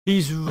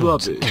He's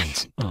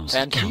rubbish.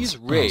 And he's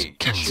rage.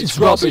 It's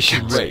rubbish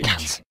and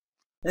rage.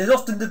 It is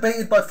often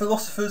debated by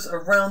philosophers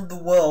around the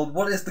world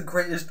what is the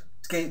greatest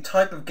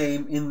type of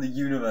game in the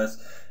universe.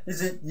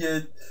 Is it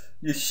your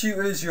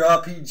shooters, your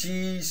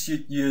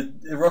RPGs, your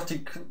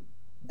erotic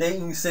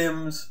dating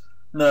sims?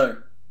 No,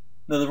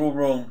 they're all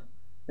wrong.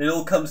 It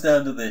all comes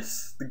down to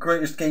this. The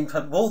greatest game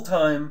type of all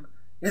time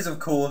is, of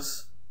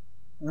course,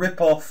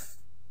 rip-off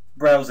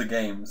browser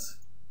games.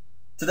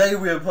 Today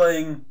we are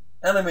playing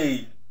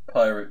anime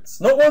pirates.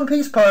 Not One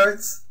Piece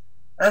pirates,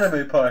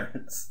 anime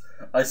pirates.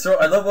 I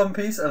love One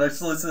Piece and I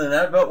saw this in an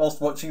advert whilst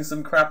watching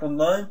some crap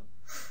online.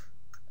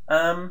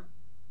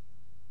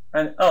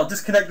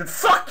 Disconnected.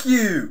 Fuck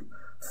you!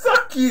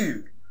 Fuck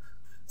you!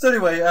 So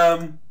anyway,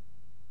 yeah,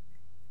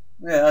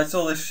 I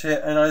saw this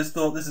shit and I just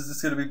thought this is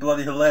just gonna be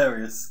bloody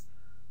hilarious.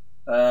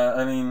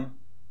 I mean,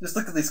 just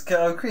look at this.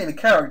 I'm creating a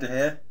character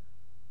here.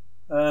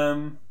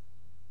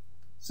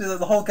 See that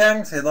the whole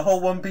gang's here. The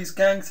whole One Piece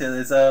gang's here.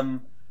 There's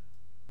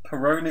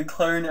Perona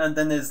clone, and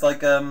then there's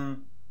like who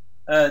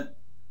the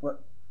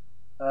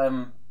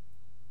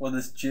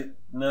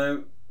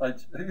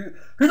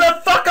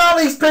fuck are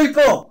these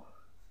people?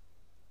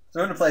 So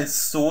I'm gonna play as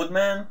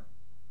Swordman,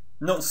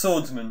 not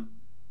Swordsman.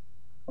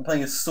 I'm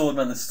playing as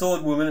Swordman. The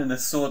Sword Woman and the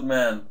Sword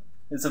Man.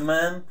 It's a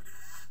man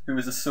who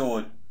is a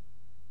sword.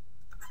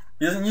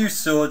 He doesn't use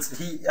swords,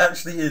 he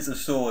actually is a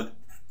sword.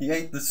 He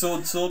ate the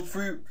sword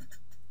fruit.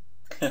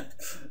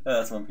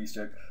 That's a One Piece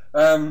joke.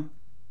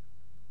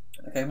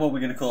 Okay, what are we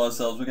going to call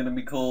ourselves? We're going to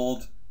be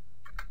called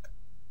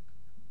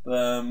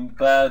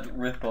Bad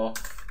Ripoff.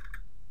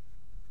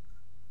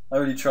 I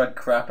already tried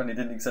crap and he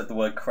didn't accept the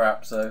word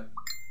crap, so...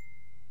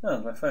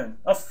 Oh, my phone.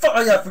 Oh,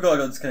 oh yeah, I forgot I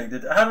got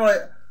disconnected. How do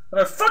I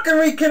fucking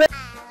reconnect?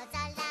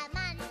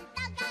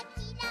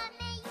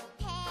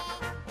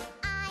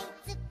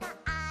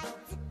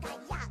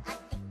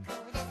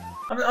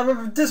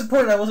 I'm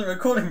disappointed I wasn't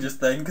recording just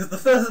then, because the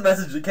first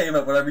message that came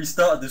up when I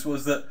restarted this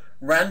was that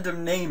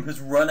random name has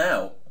run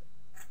out.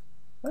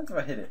 Why did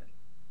I hit it?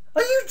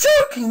 Are you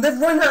joking? They've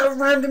run out of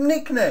random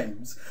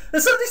nicknames.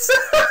 There's somebody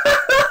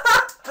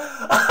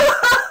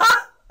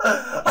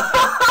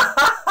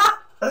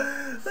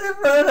They've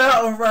run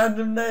out of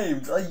random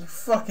names. Are you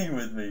fucking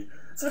with me?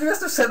 Somebody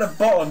must have sent a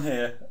bot on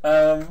here,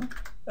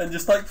 and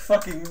just like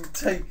fucking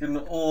taken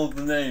all of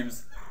the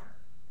names.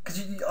 Because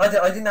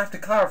I didn't have to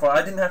clarify.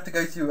 I didn't have to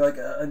go through like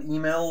an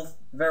email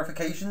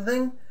verification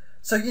thing.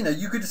 So you know,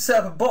 you could just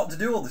set up a bot to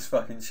do all this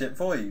fucking shit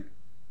for you.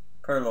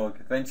 Prologue,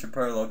 adventure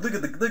prologue. Look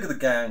at the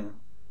gang.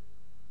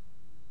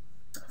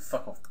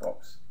 Fuck off,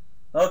 box.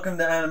 Welcome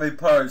to Anime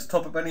Pirates.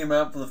 Top up any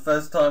amount for the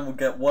first time will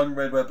get 1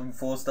 red weapon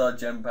 4-star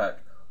gem pack.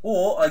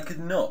 Or I could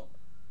not.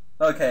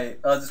 Okay,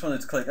 I just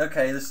wanted to click.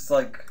 Okay, this is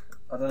like,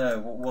 I don't know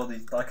what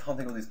these. I can't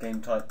think what these game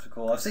types are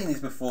called. I've seen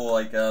these before,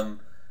 like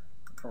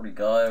probably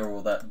Gaia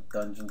or that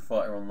Dungeon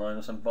Fighter Online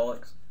or some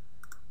bollocks.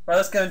 Right,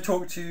 let's go and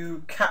talk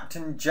to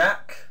Captain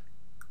Jack,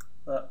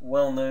 that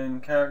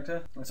well-known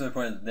character. That's the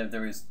point.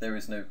 There is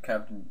no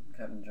Captain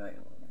Jack.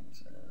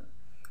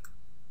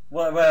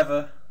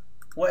 Whatever,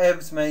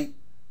 whatevs, mate.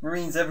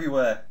 Marines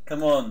everywhere.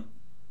 Come on.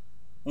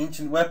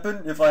 Ancient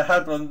weapon. If I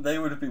had one, they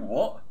would have been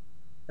what?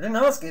 I didn't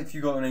ask if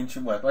you got an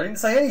ancient weapon. I didn't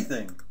say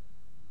anything.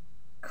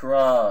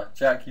 Cra,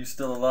 Jack, you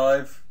still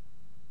alive?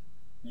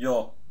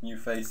 Yo, new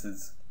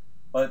faces.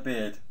 White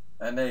beard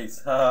and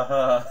ace. Ha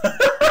ha ha.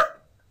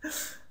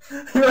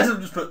 You might as well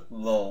just put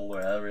lol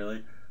there,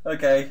 really.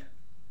 Okay.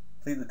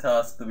 Complete the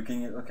task at the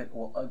beginning. Okay,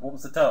 what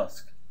was the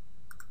task?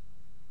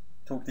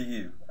 Talk to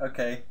you.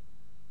 Okay.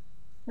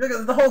 Look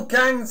at the whole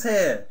gang's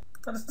here.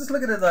 Just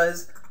look at it,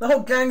 guys. The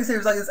whole gang's here.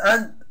 It's like it's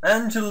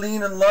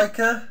Angelina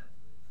Leica.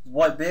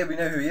 White beard, we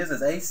know who he is.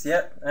 There's Ace,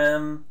 yep.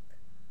 Angelina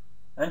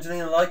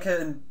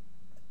Leica and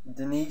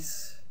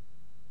Denise.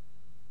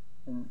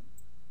 And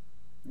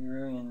you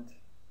ruined.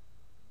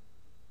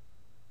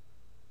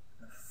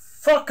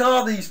 Fuck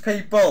are these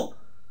people?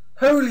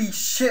 Holy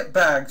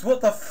shitbags!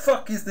 What the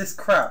fuck is this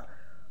crap?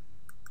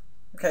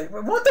 Okay,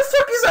 what the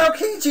fuck is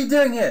A.k.a.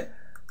 doing here?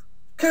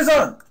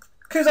 Kuzan,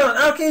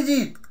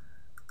 A.k.a.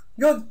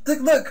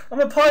 Look, I'm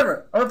a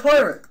pirate.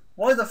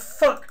 Why the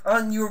fuck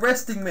aren't you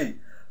arresting me?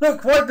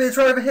 Look, Whitebeard's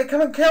right over here.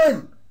 Come and kill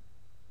him.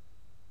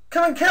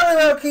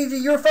 A.k.a.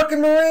 You're a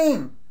fucking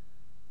Marine.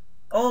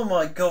 Oh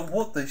my god,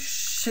 what the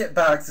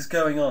shitbags is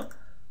going on?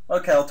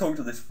 Okay, I'll talk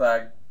to this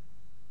fag.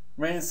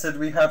 Marine said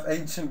we have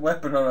ancient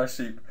weapon on our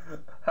sheep.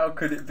 How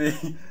could it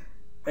be?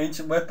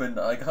 Ancient weapon?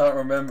 I can't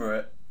remember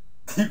it.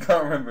 You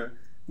can't remember it.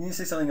 Didn't you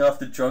say something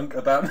after drunk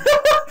about...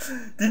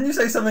 Didn't you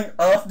say something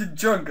after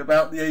drunk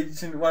about the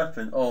ancient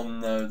weapon? Oh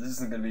no, this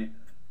isn't going to be...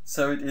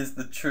 So it is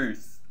the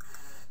truth.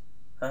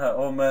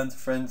 All man's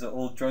friends are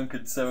all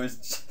drunkard, so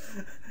is...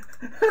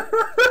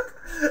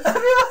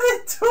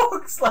 Everybody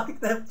talks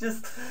like they've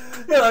just...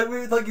 You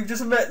know, like you've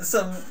just met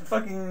some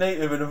fucking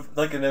native in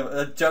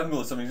a jungle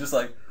or something, just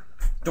like...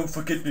 Don't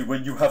forget me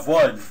when you have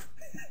wine.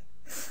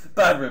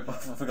 Bad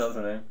rip-off, I forgot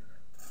her name.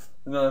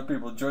 Enough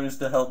people join us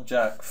to help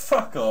Jack.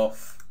 Fuck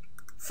off.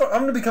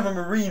 I'm gonna become a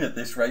Marine at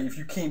this rate if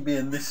you keep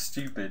being this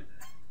stupid.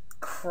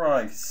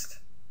 Christ.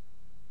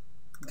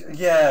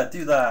 Yeah,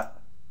 do that.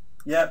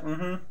 Yep,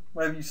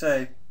 whatever you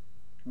say.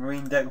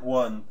 Marine Deck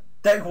 1.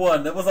 Deck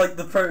 1, that was like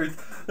the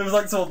there was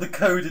like sort of the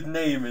coded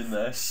name in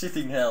there.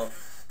 Shitting hell.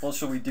 What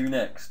shall we do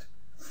next?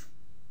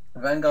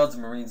 Vanguards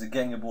and Marines are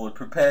getting aboard.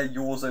 Prepare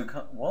yours,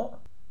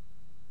 what?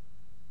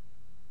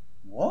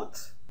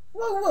 What?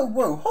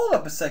 Whoa, hold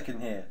up a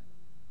second here.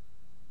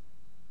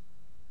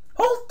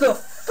 Hold the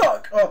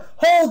fuck up!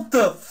 Hold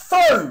the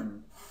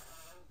phone!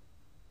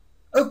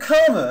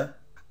 Okama,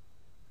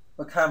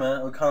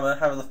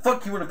 however the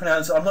fuck you want to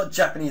pronounce it, I'm not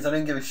Japanese, I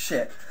don't give a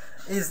shit,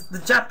 is the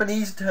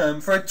Japanese term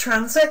for a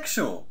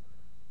transsexual.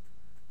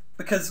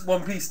 Because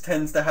One Piece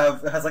has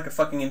like a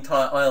fucking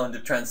entire island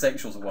of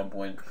transsexuals at one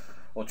point.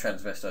 Or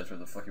transvestites, whatever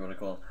the fuck you want to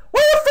call them.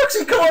 Why the fuck's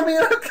he calling me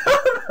an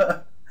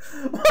Okama?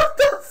 What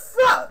the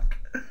fuck?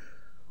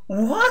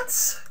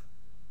 What?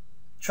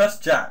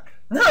 Trust Jack.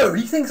 No,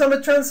 he thinks I'm a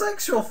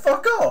transsexual.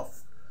 Fuck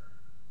off.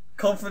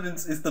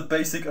 Confidence is the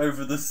basic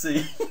over the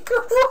sea.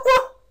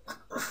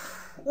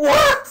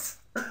 What?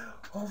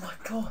 Oh my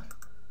god.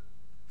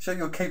 Show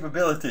your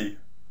capability.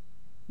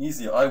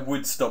 Easier. I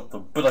would stop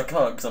them, but I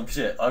can't because I'm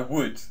shit. I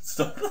would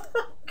stop them.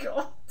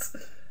 God.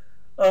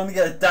 I'm gonna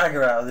get a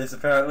dagger out of this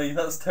apparently.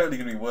 That's totally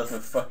gonna be worth my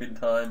fucking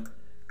time.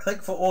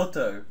 Click for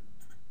auto.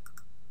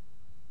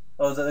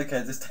 Oh, is that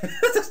okay? This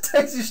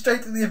takes you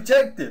straight to the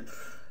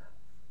objective.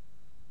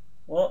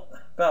 What?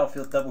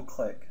 Battlefield double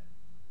click.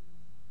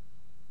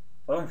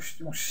 Oh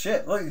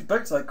shit, look, these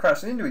boats are like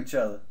crashing into each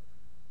other.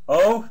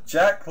 Oh,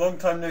 Jack, long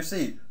time no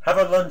see. Have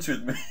a lunch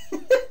with me.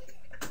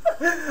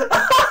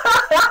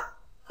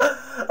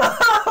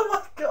 Oh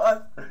my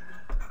god.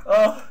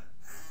 Oh.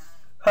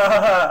 Ha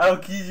ha ha,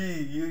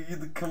 Aokiji, you're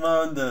the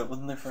commander.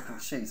 Wasn't no fucking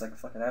shit, he's like a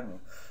fucking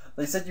admiral.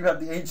 They said you have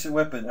the ancient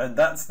weapon, and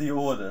that's the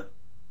order.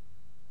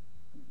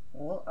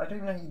 What? I don't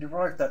even know how you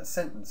derived that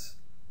sentence.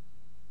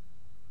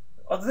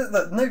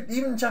 No,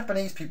 even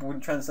Japanese people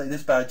wouldn't translate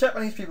this bad.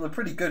 Japanese people are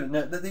pretty good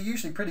at they're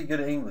usually pretty good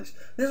at English.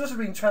 This must have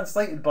been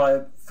translated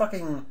by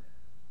fucking,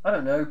 I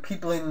don't know,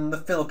 people in the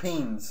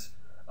Philippines.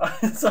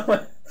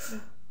 Somewhere.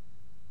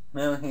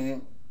 Now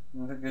here,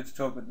 we're good to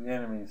talk with the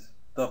enemies.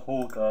 The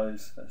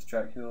Hawkeyes. That's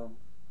Dracula.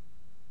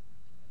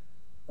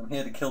 I'm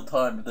here to kill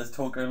time, but there's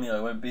talk only. I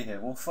won't be here.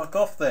 Well, fuck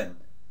off then.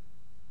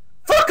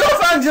 Fuck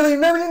off, Angeline!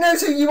 Nobody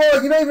knows who you are.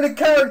 You're not even a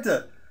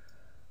character.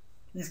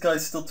 These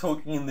guys still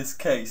talking in this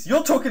case.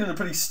 You're talking in a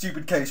pretty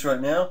stupid case right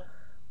now.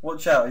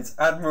 Watch out, it's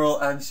Admiral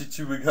and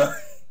Shichibugai.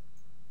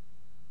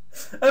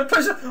 And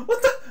pressure.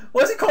 What the?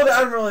 Why is he called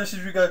Admiral and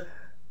Shichibugai?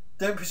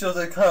 Don't push your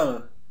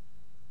Okama.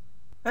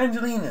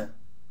 Angelina,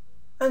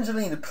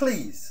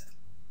 please.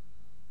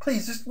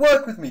 Please, just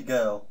work with me,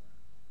 girl.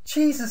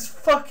 Jesus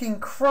fucking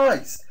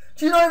Christ.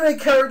 She's not even a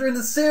character in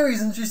the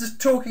series and she's just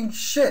talking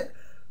shit.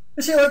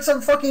 Is she like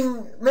some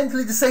fucking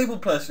mentally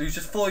disabled person who's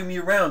just following me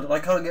around and I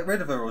can't get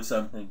rid of her or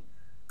something?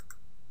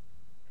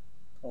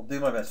 I'll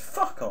do my best.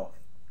 Fuck off.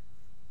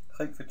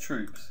 Click for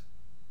troops.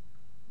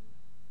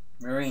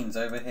 Marines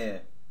over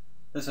here.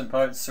 Listen,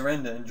 pirates,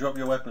 surrender and drop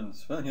your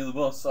weapons. Well, you're the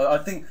boss. I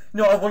think...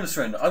 No, I want to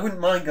surrender. I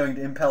wouldn't mind going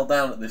to Impel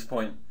down at this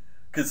point.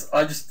 Because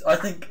I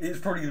think it's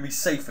probably going to be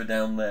safer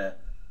down there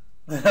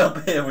than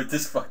up here with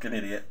this fucking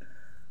idiot.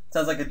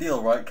 Sounds like a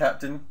deal, right,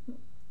 Captain?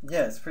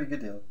 Yeah, it's a pretty good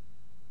deal.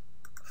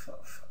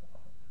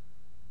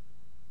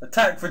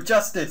 Attack for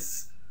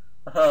justice!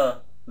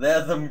 There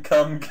them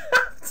come,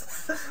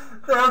 Captain.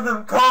 There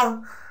them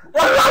come!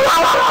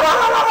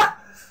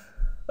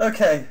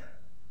 Okay.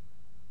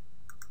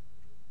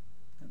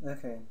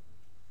 Okay.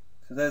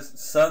 So there's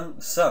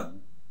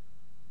sun.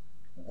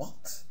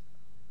 What?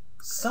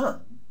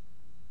 Sun?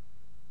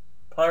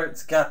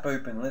 Pirates gap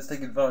open. Let's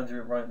take advantage of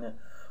it right now.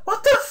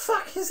 What the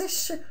fuck is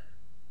this shit?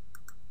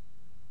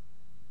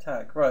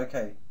 Attack. Right,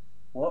 okay.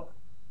 What?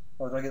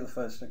 Oh, did I get the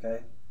first?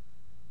 Okay.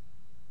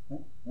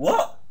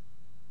 What?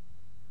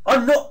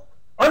 I'm not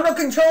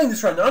controlling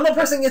this right now. I'm not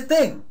pressing a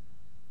thing.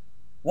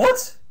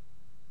 What?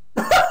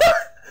 What?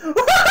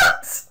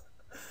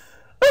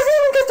 I didn't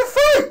even get to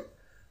fight.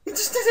 You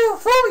just did it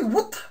for me.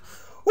 What?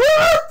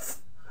 What?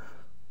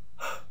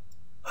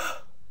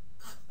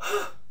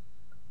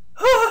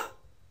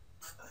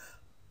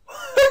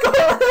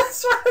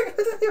 That's right, I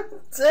didn't even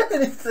do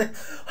anything.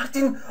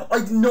 I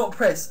did not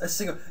press a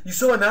single... You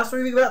saw my mouse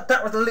moving about?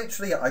 That was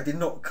literally it. I did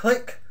not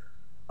click.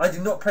 I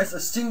did not press a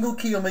single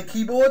key on my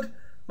keyboard.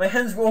 My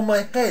hands were on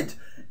my head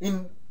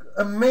in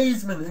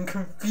amazement and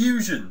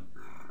confusion.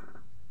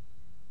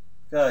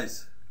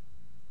 Guys,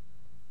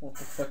 what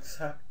the fuck is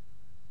happening?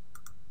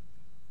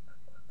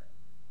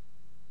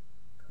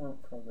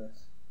 Can't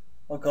progress.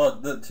 Oh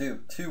god, look,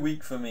 too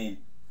weak for me.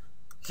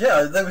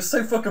 Yeah, they were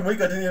so fucking weak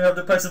I didn't even have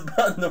to press a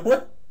button.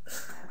 What?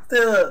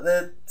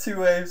 They're two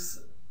waves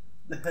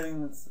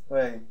heading this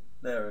way.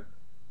 There.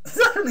 Does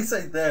that really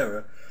say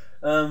there?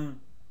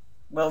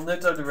 Well, no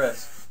time to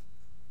rest.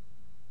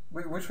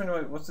 Wait, which one do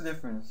I... What's the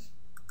difference?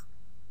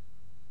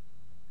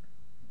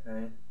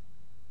 Okay.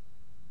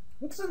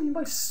 What does that mean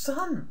by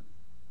sun?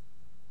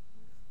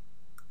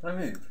 Can I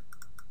move?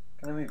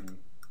 Can I move you?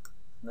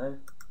 No?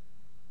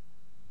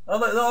 Oh,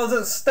 look,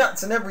 the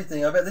stats and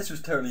everything. I bet this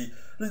was totally...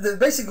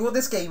 Basically, what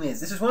this game is,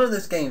 this is one of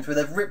those games where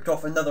they've ripped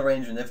off another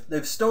engine.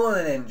 They've stolen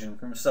an engine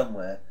from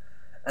somewhere,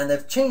 and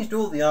they've changed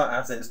all the art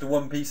assets to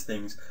one-piece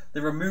things. They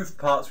removed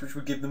parts which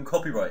would give them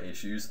copyright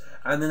issues,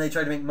 and then they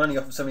try to make money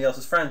off of somebody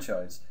else's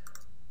franchise.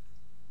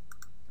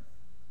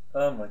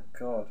 Oh my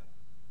god.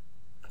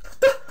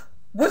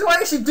 What do I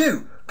actually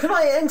do? Can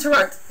I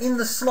interact in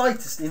the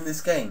slightest in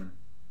this game?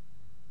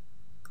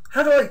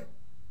 How do I...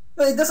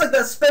 It does like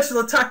that special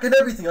attack and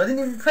everything. I didn't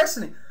even press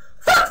any.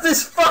 Fuck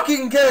this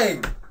fucking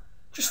game!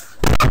 Just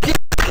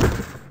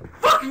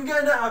fucking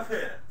get out of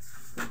here!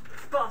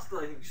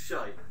 Bastardizing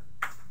shite.